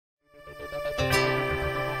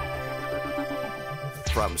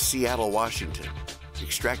From Seattle, Washington,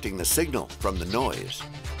 extracting the signal from the noise,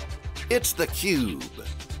 it's theCUBE,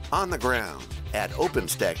 on the ground at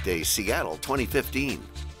Openstack Day Seattle 2015.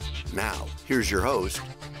 Now, here's your host,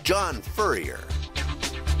 John Furrier.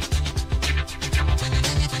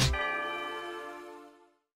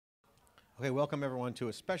 Okay, welcome everyone to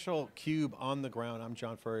a special CUBE on the ground. I'm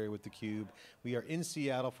John Furrier with theCUBE. We are in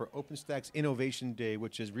Seattle for OpenStack's Innovation Day,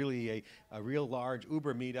 which is really a real large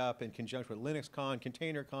Uber meetup in conjunction with LinuxCon,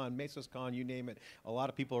 ContainerCon, MesosCon, you name it. A lot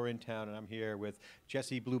of people are in town, and I'm here with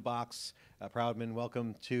Jesse Bluebox, Proudman.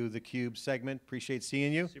 Welcome to the CUBE segment. Appreciate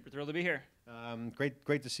seeing you. Super thrilled to be here.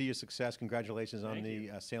 Great to see your success. Congratulations on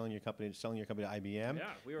selling your company to IBM. Yeah,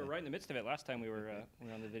 we were right in the midst of it last time we were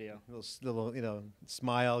on the video. Little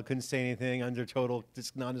smile, couldn't say anything under total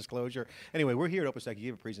non-disclosure. Anyway, we're here at OpenStack. You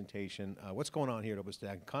gave a presentation. What's going on here at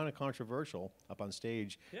OpenStack? Kind of controversial up on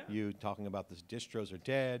stage. Yeah. You talking about the distros are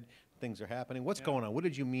dead, things are happening. What's going on? What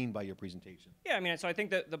did you mean by your presentation? Yeah, I mean, so I think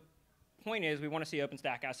that the point is we want to see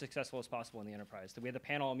OpenStack as successful as possible in the enterprise. We had the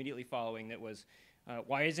panel immediately following that was,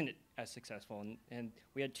 why isn't it as successful? And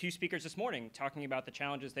we had two speakers this morning talking about the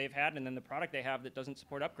challenges they've had and then the product they have that doesn't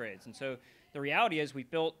support upgrades. And so the reality is we've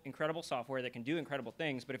built incredible software that can do incredible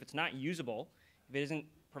things, but if it's not usable, if it doesn't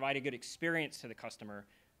provide a good experience to the customer,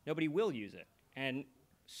 nobody will use it. And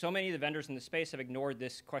so many of the vendors in the space have ignored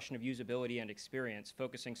this question of usability and experience,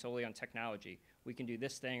 focusing solely on technology. We can do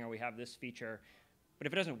this thing or we have this feature, but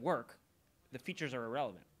if it doesn't work, the features are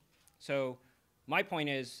irrelevant. So my point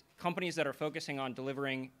is companies that are focusing on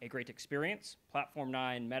delivering a great experience, Platform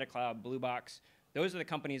 9, MetaCloud, Bluebox, those are the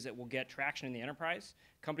companies that will get traction in the enterprise.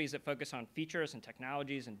 Companies that focus on features and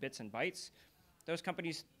technologies and bits and bytes, those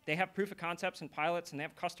companies, they have proof of concepts and pilots and they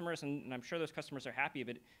have customers and I'm sure those customers are happy,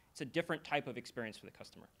 but it's a different type of experience for the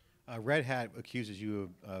customer. Red Hat accuses you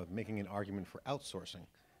of making an argument for outsourcing.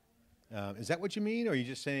 Is that what you mean, or are you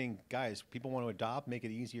just saying, guys, people want to adopt, make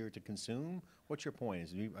it easier to consume? What's your point?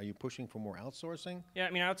 Are you pushing for more outsourcing? Yeah,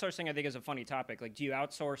 I mean, outsourcing I think is a funny topic. Like, do you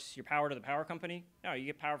outsource your power to the power company? No, you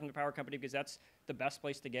get power from the power company because that's the best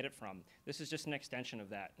place to get it from. This is just an extension of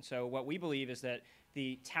that. And so what we believe is that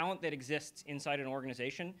the talent that exists inside an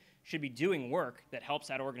organization should be doing work that helps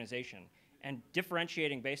that organization. And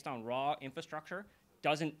differentiating based on raw infrastructure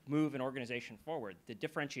doesn't move an organization forward. The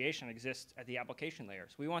differentiation exists at the application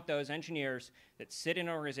layers. We want those engineers that sit in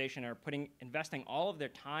an organization and are investing all of their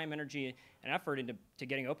time, energy, and effort into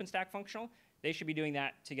getting OpenStack functional. They should be doing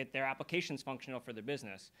that to get their applications functional for their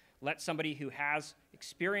business. Let somebody who has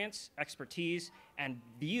experience, expertise, and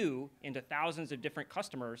view into thousands of different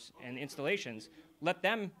customers and installations, let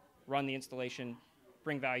them run the installation,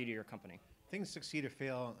 bring value to your company. Things succeed or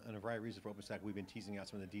fail on a variety of reasons for OpenStack. We've been teasing out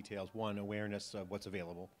some of the details. One, awareness of what's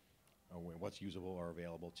available, or what's usable or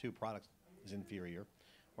available. Two, product is inferior.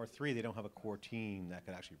 Or three, they don't have a core team that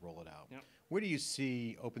could actually roll it out. Yep. Where do you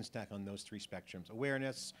see OpenStack on those three spectrums?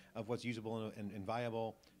 Awareness of what's usable and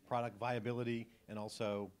viable, product viability, and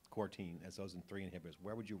also core team as those three inhibitors.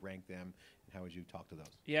 Where would you rank them, and how would you talk to those?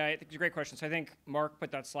 Yeah, I think it's a great question. So I think Mark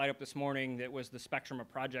put that slide up this morning that was the spectrum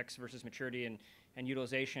of projects versus maturity and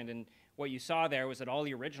utilization. And what you saw there was that all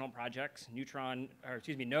the original projects,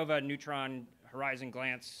 Nova, Neutron, Horizon,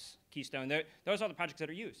 Glance, Keystone, those are the projects that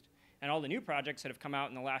are used. And all the new projects that have come out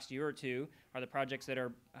in the last year or two are the projects that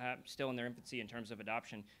are still in their infancy in terms of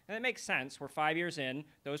adoption. And it makes sense. We're 5 years in.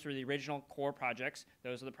 Those were the original core projects.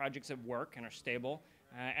 Those are the projects that work and are stable.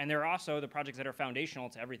 And they're also the projects that are foundational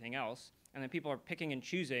to everything else. And then people are picking and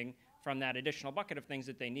choosing from that additional bucket of things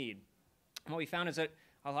that they need. And what we found is that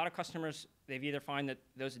a lot of customers, they've either find that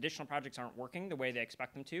those additional projects aren't working the way they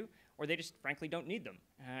expect them to, or they just frankly don't need them.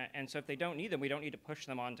 And so if they don't need them, we don't need to push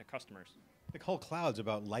them on to customers. The whole cloud's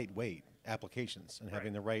about lightweight applications and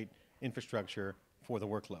having the right infrastructure for the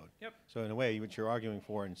workload. Yep. So in a way, what you're arguing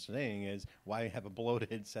for and saying is, why have a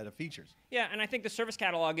bloated set of features? Yeah, and I think the service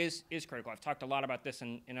catalog is critical. I've talked a lot about this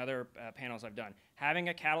in other panels I've done. Having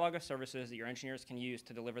a catalog of services that your engineers can use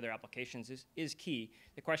to deliver their applications is key.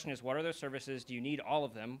 The question is, what are those services? Do you need all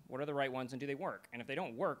of them? What are the right ones, and do they work? And if they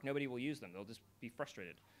don't work, nobody will use them. They'll just be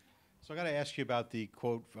frustrated. So I got to ask you about the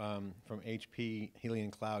quote from HP.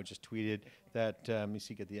 Helium Cloud just tweeted that, let me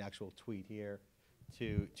see, get the actual tweet here,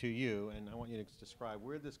 to you, and I want you to describe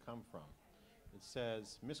where did this come from. It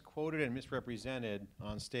says, misquoted and misrepresented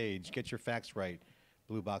on stage. Get your facts right,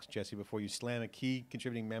 Bluebox Jesse, before you slam a key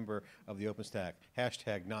contributing member of the OpenStack.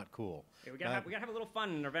 Hashtag not cool. Okay, we gotta have a little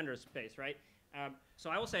fun in our vendor space, right? So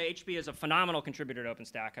I will say HP is a phenomenal contributor to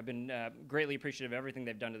OpenStack. I've been greatly appreciative of everything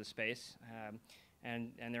they've done to the space.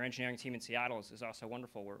 And their engineering team in Seattle is also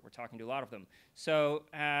wonderful. We're talking to a lot of them. So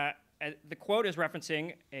the quote is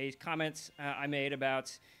referencing a comment I made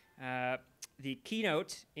about the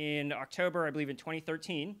keynote in October, I believe in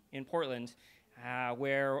 2013 in Portland,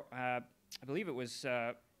 where I believe it was,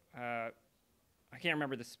 I can't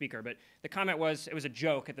remember the speaker, but the comment was, it was a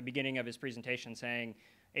joke at the beginning of his presentation saying,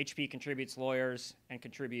 HP contributes lawyers and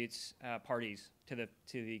contributes parties to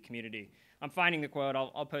the community. I'm finding the quote.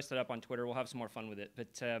 I'll post it up on Twitter. We'll have some more fun with it.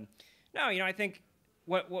 But no, I think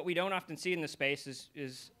what we don't often see in this space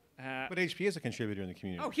is. But HP is a contributor in the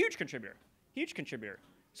community. Oh, huge contributor, huge contributor.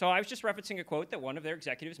 So I was just referencing a quote that one of their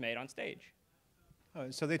executives made on stage. Oh,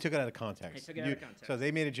 so they took it out of context. They took it out of context. So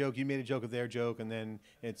they made a joke, you made a joke of their joke, and then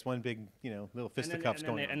it's one big, little fisticuffs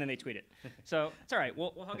going on. And then they tweet it. So it's all right.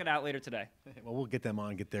 We'll hug it out later today. Well, we'll get them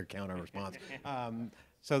on, get their counter response.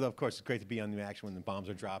 So, of course, it's great to be on the action when the bombs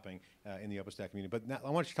are dropping in the Openstack community. But now,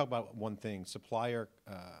 I want you to talk about one thing, supplier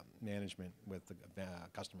management with the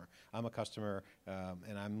customer. I'm a customer,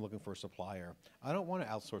 and I'm looking for a supplier. I don't want to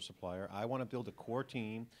outsource supplier. I want to build a core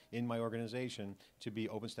team in my organization to be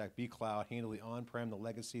OpenStack, be cloud, handle the on-prem, the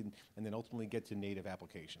legacy, and then ultimately get to native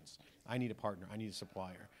applications. I need a partner. I need a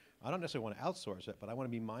supplier. I don't necessarily want to outsource it, but I want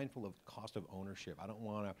to be mindful of cost of ownership. I don't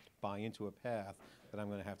want to buy into a path that I'm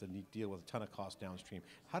going to have to deal with a ton of cost downstream.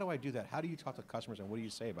 How do I do that? How do you talk to customers, and what do you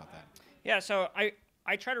say about that? Yeah, so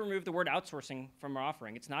I try to remove the word outsourcing from our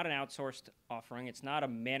offering. It's not an outsourced offering. It's not a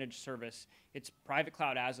managed service. It's private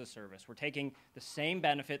cloud as a service. We're taking the same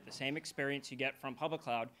benefit, the same experience you get from public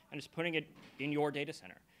cloud, and just putting it in your data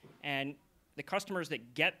center. And the customers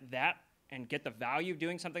that get that and get the value of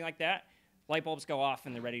doing something like that, light bulbs go off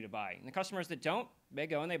and they're ready to buy. And the customers that don't, they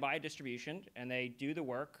go and they buy a distribution and they do the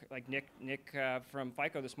work, like Nick from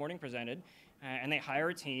FICO this morning presented, and they hire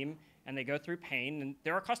a team and they go through pain. And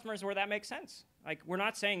there are customers where that makes sense. Like, we're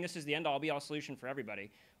not saying this is the end-all be-all solution for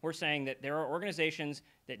everybody. We're saying that there are organizations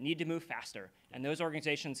that need to move faster, and those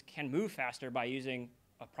organizations can move faster by using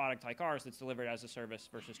a product like ours that's delivered as a service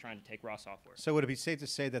versus trying to take raw software. So would it be safe to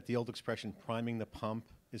say that the old expression, priming the pump,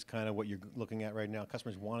 is kind of what you're looking at right now?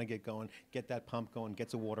 Customers want to get going, get that pump going,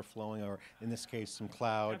 get the water flowing, or in this case, some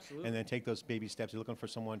cloud, Absolutely. And then take those baby steps. You're looking for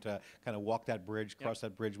someone to kind of walk that bridge, cross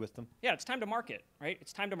that bridge with them? Yeah, it's time to market, right?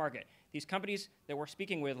 It's time to market. These companies that we're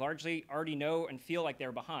speaking with largely already know and feel like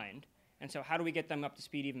they're behind. And so how do we get them up to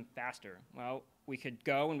speed even faster? Well, we could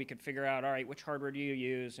go and we could figure out, all right, which hardware do you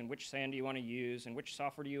use, and which SAN do you want to use, and which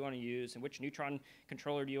software do you want to use, and which Neutron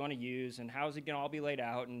controller do you want to use, and how is it going to all be laid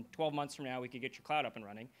out? And 12 months from now, we could get your cloud up and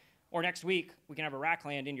running. Or next week, we can have a rack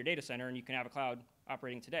land in your data center, and you can have a cloud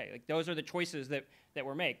operating today. Like, those are the choices that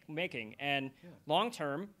we're making. And long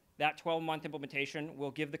term, that 12-month implementation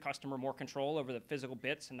will give the customer more control over the physical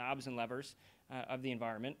bits and knobs and levers of the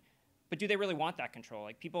environment. But do they really want that control?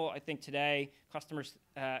 Like, people, I think today, customers,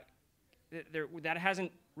 that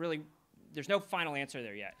hasn't really, there's no final answer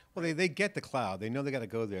there yet. Well, they get the cloud. They know they got to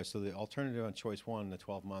go there. So the alternative on choice one, the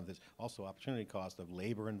 12-month, is also opportunity cost of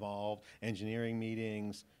labor involved, engineering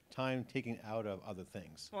meetings, time taken out of other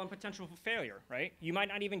things. Well, and potential for failure, right? You might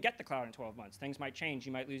not even get the cloud in 12 months. Things might change.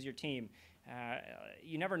 You might lose your team.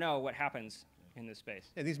 You never know what happens in this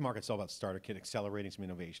space. Yeah, these markets are all about starter kit, accelerating some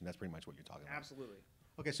innovation. That's pretty much what you're talking about. Absolutely.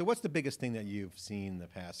 Okay, so what's the biggest thing that you've seen the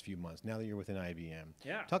past few months, now that you're within IBM?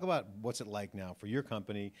 Yeah. Talk about what's it like now for your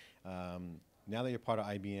company, now that you're part of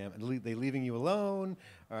IBM. Are they leaving you alone?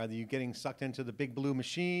 Are you getting sucked into the big blue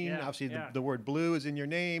machine? Yeah, Obviously, the word blue is in your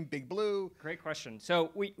name, big blue. Great question.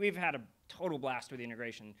 So we've had a total blast with the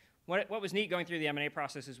integration. What was neat going through the M&A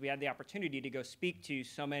process is we had the opportunity to go speak to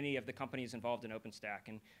so many of the companies involved in OpenStack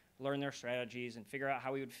and learn their strategies and figure out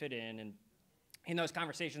how we would fit in. And in those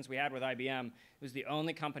conversations we had with IBM, it was the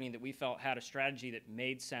only company that we felt had a strategy that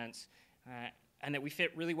made sense and that we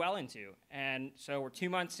fit really well into. And so we're 2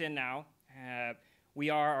 months in now. We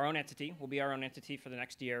are our own entity. We'll be our own entity for the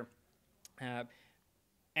next year. And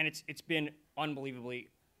it's been unbelievably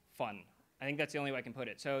fun. I think that's the only way I can put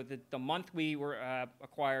it. So the month we were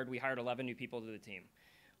acquired, we hired 11 new people to the team.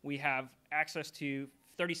 We have access to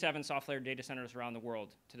 37 software data centers around the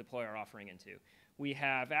world to deploy our offering into. We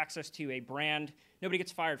have access to a brand. Nobody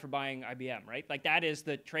gets fired for buying IBM, right? Like, that is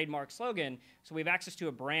the trademark slogan. So we have access to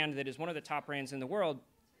a brand that is one of the top brands in the world.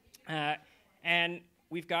 And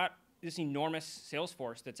we've got this enormous sales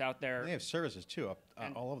force that's out there. And they have services, too,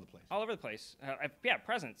 all over the place. All over the place.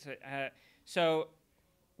 Presence. So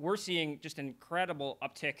we're seeing just an incredible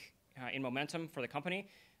uptick in momentum for the company.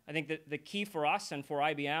 I think that the key for us and for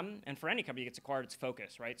IBM and for any company that gets acquired, it's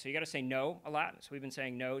focus, right? So you got to say no a lot. So we've been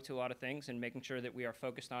saying no to a lot of things and making sure that we are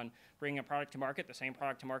focused on bringing a product to market, the same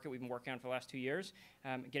product to market we've been working on for the last 2 years,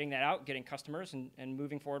 getting that out, getting customers, and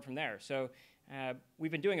moving forward from there. So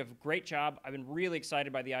We've been doing a great job. I've been really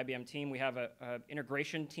excited by the IBM team. We have a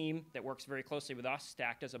integration team that works very closely with us,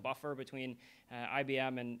 stacked as a buffer between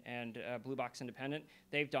IBM and Bluebox Independent.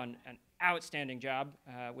 They've done an outstanding job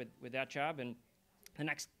with that job, and the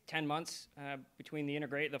next 10 months between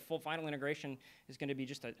the full final integration is going to be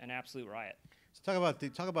just an absolute riot. So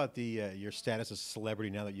talk about your status as a celebrity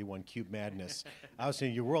now that you won CUBE Maddness. Obviously,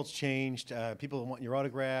 your world's changed. People want your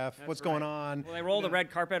autograph. That's What's right. going on? Well, they roll the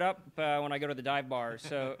red carpet up when I go to the dive bar.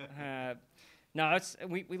 So, no,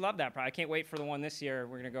 we love that. I can't wait for the one this year.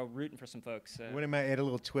 We're going to go rooting for some folks. We might add a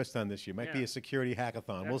little twist on this year. Might be a security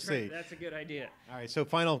hackathon. We'll see. That's a good idea. All right. So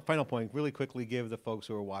final point. Really quickly, give the folks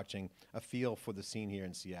who are watching a feel for the scene here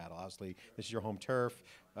in Seattle. Obviously, this is your home turf.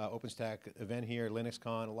 OpenStack event here,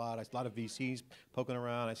 LinuxCon, a lot of VCs poking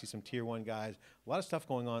around. I see some tier 1 guys. A lot of stuff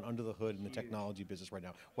going on under the hood in the technology business right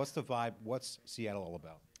now. What's the vibe? What's Seattle all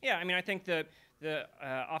about? Yeah, I mean, I think the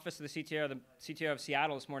office of the CTO of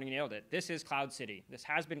Seattle this morning nailed it. This is Cloud City. This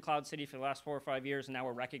has been Cloud City for the last 4 or 5 years, and now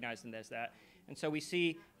we're recognizing as that. And so we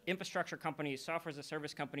see infrastructure companies, software as a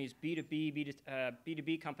service companies,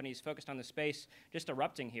 B2B companies focused on the space just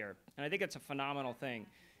erupting here. And I think it's a phenomenal thing.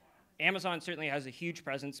 Amazon certainly has a huge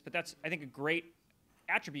presence, but that's, I think, a great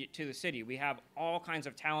attribute to the city. We have all kinds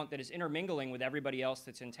of talent that is intermingling with everybody else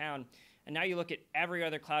that's in town. And now you look at every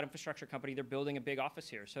other cloud infrastructure company, they're building a big office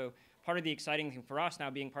here. So part of the exciting thing for us now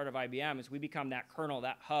being part of IBM is we become that kernel,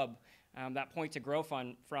 that hub, that point to grow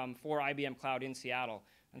for IBM Cloud in Seattle.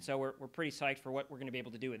 And so we're pretty psyched for what we're going to be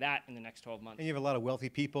able to do with that in the next 12 months. And you have a lot of wealthy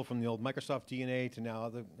people from the old Microsoft DNA to now,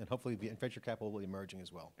 and hopefully venture capital will be emerging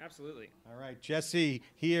as well. Absolutely. All right, Jesse,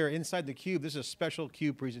 here inside theCUBE. This is a special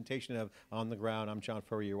CUBE presentation of On the Ground. I'm John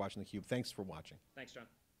Furrier. You're watching theCUBE. Thanks for watching. Thanks, John.